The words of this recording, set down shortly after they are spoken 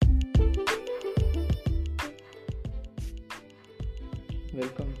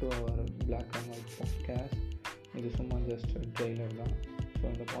Welcome to our black and white podcast. இது சும்மா just trailer தான். ஸோ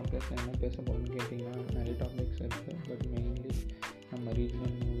இந்த பாட்காஸ்ட்டில் என்ன பேச போகிறோன்னு கேட்டிங்கன்னா நிறைய டாபிக்ஸ் இருக்குது. பட் மெயின்லி நம்ம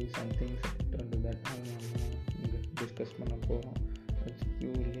regional movies and things that நம்ம இங்கே டிஸ்கஸ் பண்ண போகிறோம். It's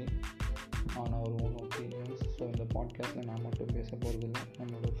purely on our own opinions. So இந்த பாட்காஸ்ட்டில் நான் மட்டும் பேச போகிறதில்ல,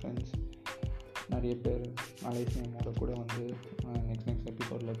 நம்மளோட ஃப்ரெண்ட்ஸ் நிறைய பேர் அலைஸ்மோட கூட வந்து நெக்ஸ்ட்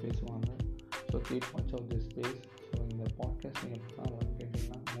எபிசோடில் பேசுவாங்க. So keep watch of this space. So இந்த பாட்காஸ்ட் நீங்கள் எப்போ வரும்னு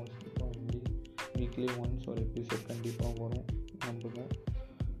கேட்டிங்கன்னா மோஸ்ட்லி ப்ராபப்லி வீக்லி ஒன்ஸ் ஒரு எபிசோட் கண்டிப்பாக வரும் நம்புங்க.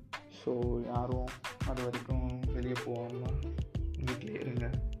 ஸோ யாரும் அது வரைக்கும் வெளியே போகாமல் வீட்டிலே இருங்க.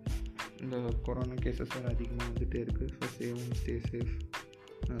 இந்த கொரோனா கேசஸ் வேறு அதிகமாக வந்துகிட்டே இருக்குது. So stay safe.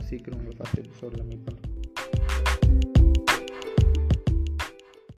 சீக்கிரம் உங்களை ஃபஸ்ட் எபிசோடில் மீட் பண்ணுறேன்.